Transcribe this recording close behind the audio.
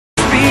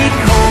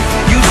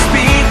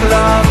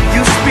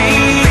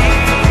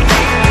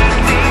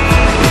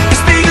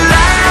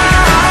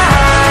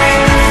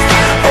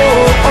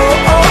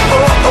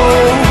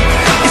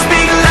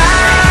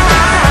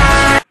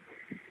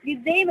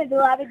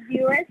beloved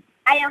viewers.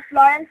 I am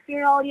Florence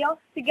Rollo,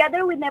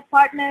 together with my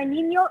partner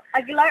Nino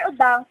Aguilar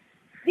Udang.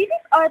 This is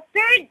our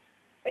third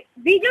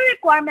video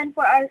requirement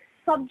for our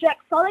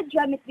subject solid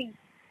geometry,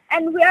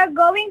 and we are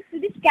going to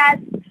discuss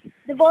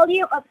the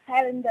volume of a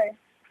cylinder.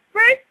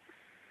 First,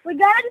 we're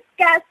going to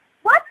discuss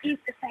what is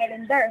a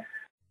cylinder.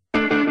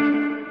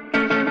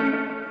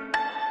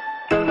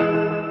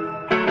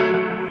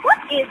 What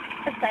is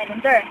a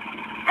cylinder?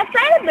 A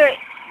cylinder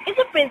is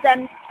a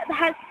prism that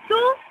has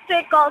two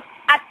circles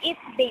at its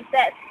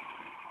bases.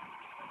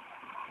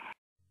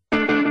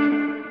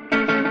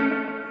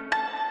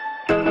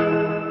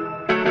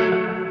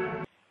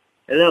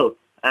 Hello,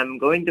 I'm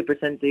going to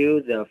present to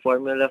you the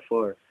formula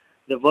for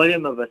the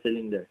volume of a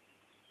cylinder.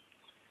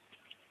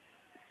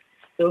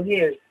 So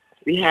here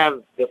we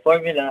have the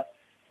formula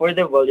for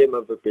the volume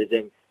of a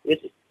prism,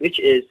 which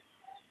is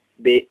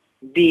B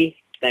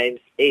times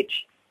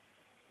H,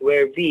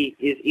 where B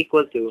is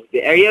equal to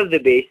the area of the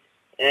base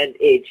and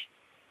H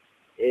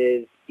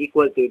is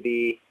equal to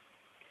the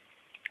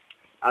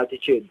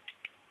altitude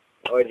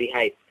or the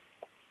height.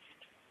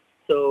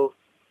 So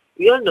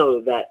we all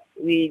know that,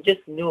 we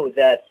just know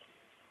that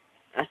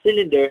a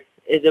cylinder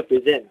is a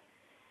prism.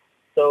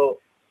 So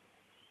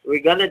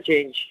we're gonna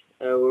change,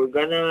 we're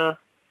gonna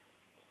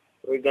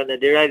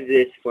derive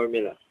this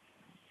formula.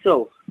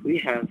 So we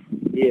have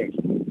here,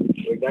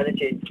 we're gonna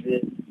change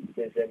this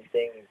prism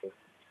thing into.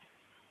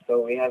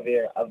 So we have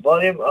here a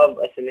volume of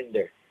a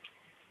cylinder.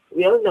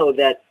 We all know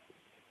that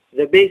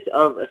the base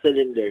of a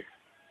cylinder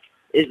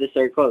is the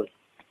circle.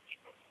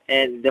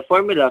 And the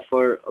formula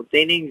for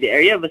obtaining the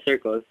area of a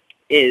circle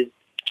is,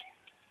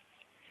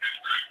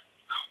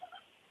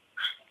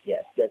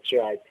 yes, that's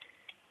right,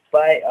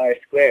 pi r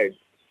squared.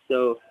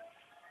 So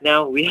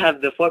now we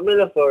have the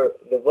formula for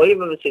the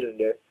volume of a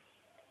cylinder,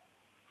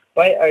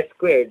 pi r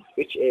squared,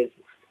 which is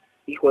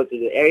equal to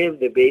the area of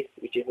the base,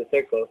 which is a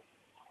circle,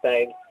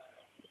 times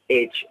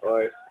h,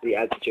 or the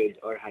altitude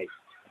or height.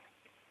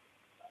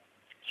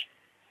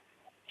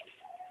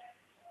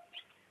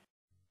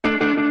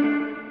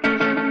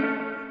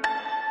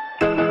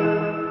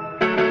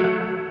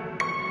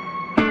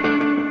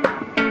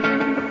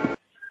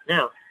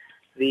 Now,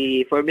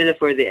 the formula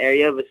for the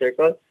area of a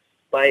circle,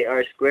 pi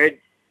r squared,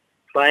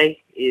 pi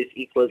is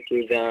equal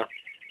to the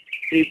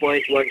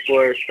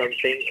 3.14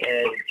 something,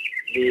 and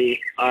the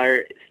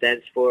r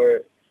stands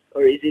for,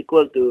 or is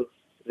equal to,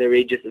 the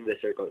radius of the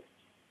circle.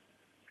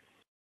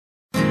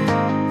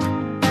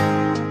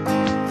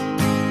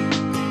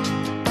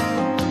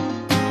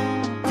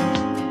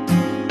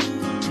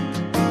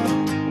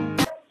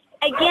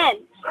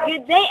 Again,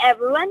 good day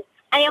everyone.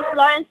 I am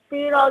Florence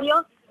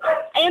Rollo.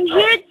 I am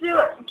here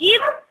to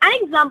give an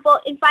example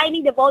in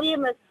finding the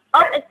volume of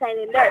a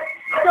cylinder.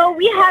 So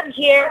we have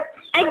here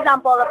an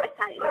example of a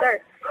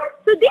cylinder.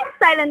 So this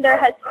cylinder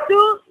has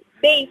two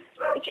bases,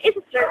 which is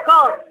a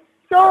circle.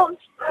 So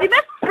we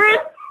must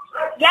first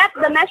get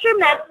the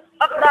measurement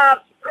of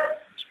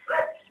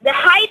the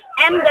height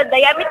and the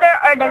diameter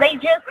or the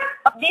radius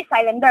of this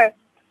cylinder.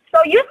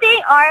 So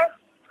using our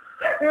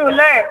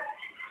ruler.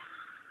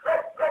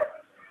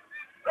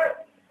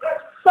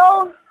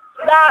 So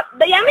the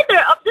diameter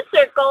of the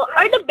circle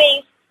or the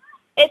base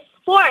is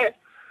 4.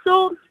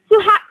 So to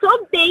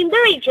obtain the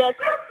radius,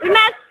 we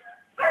must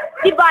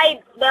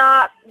divide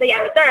the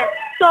diameter.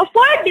 So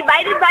 4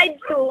 divided by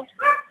 2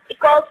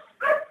 equals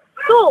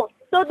 2.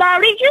 So the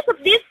radius of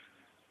this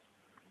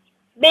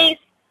base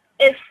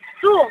is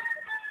 2.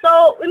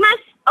 So we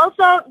must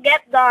also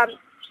get the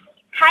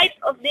height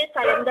of this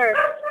cylinder.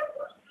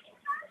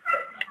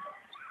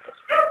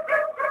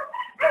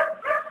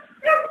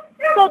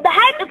 So the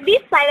height of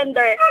this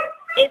cylinder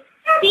is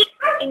 6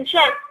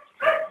 inches.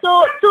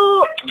 So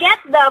to get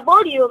the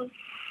volume,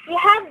 we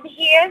have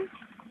here,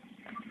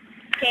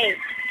 okay,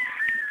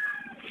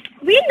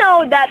 we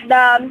know that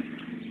the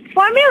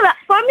formula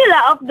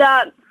of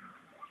the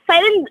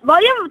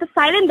volume of the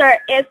cylinder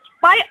is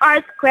pi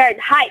r squared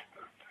height.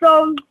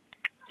 So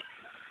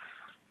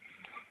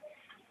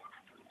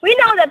we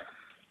know that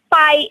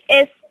pi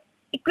is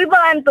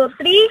equivalent to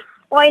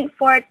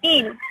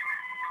 3.14.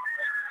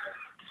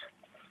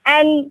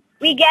 And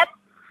we get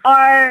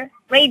our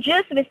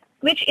radius,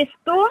 which is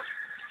 2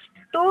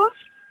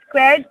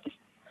 squared,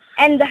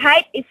 and the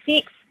height is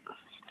 6.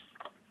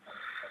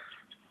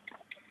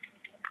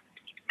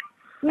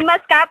 We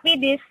must copy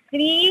this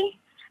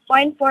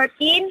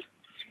 3.14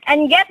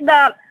 and get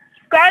the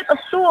square root of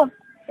 2.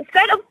 The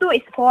square root of 2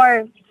 is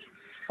 4.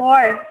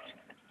 4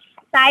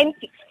 times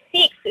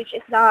 6, which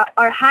is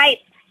our height.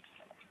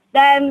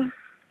 Then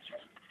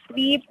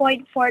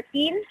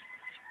 3.14.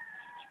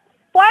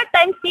 4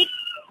 times 6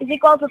 is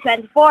equal to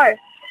 24.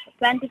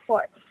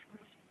 24.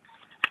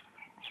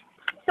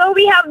 So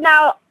we have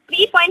now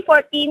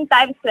 3.14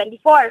 times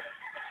 24.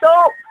 So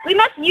we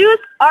must use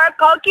our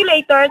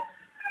calculator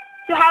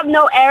to have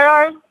no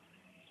error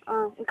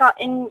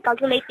in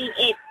calculating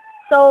it.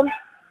 So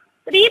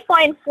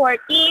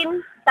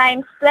 3.14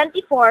 times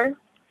 24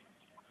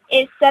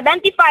 is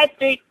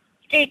 75.36.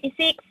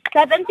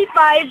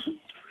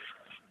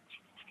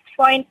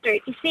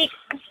 75.36.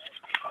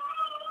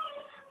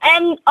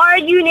 And our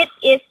unit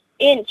is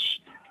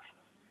inch.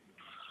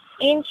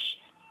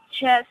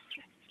 Inches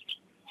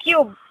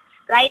cube,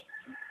 right?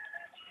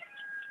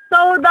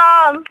 So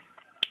the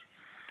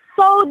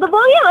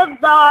volume of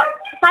the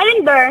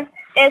cylinder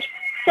is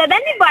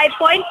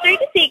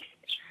 75.36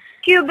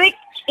 cubic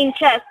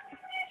inches.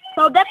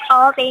 So that's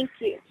all. Thank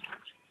you.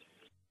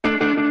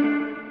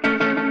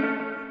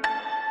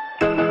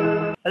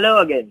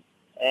 Hello again,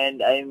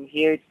 and I'm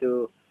here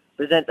to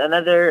present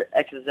another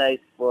exercise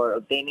for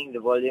obtaining the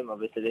volume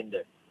of a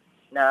cylinder.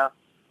 Now,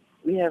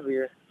 we have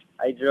here,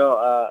 I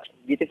draw a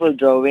beautiful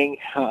drawing,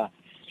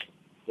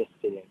 just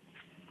kidding,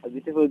 a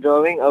beautiful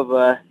drawing of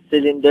a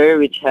cylinder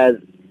which has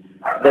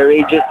the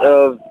radius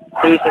of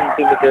 3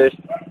 centimeters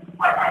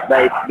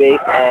by its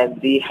base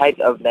and the height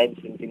of 9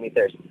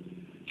 centimeters.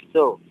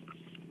 So,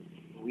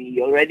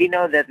 we already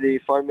know that the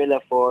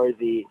formula for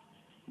the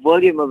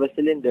volume of a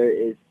cylinder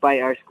is pi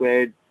r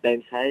squared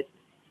times height.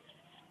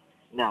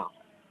 Now,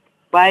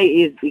 pi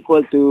is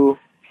equal to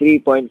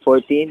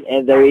 3.14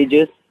 and the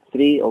radius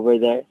 3 over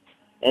there,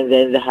 and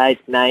then the height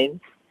 9.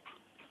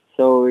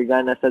 So we're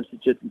gonna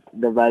substitute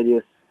the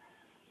values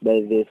by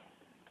this.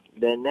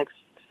 The next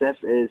step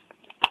is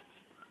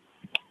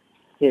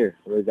here.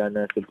 We're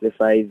gonna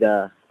simplify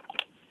the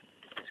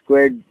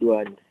squared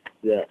one.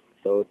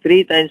 So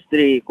 3 times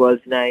 3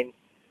 equals 9.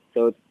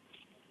 So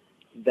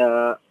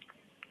the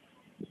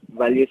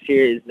values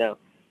here is now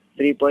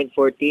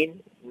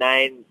 3.14,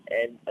 9,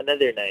 and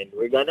another 9.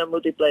 We're gonna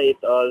multiply it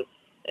all,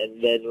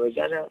 and then we're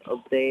gonna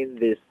obtain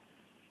this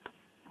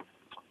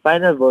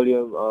final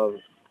volume of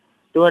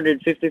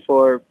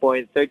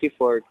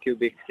 254.34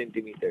 cubic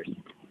centimeters.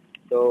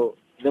 So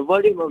the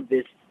volume of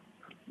this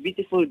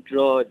beautiful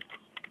drawn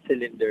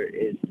cylinder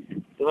is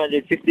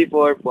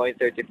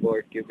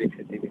 254.34 cubic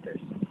centimeters.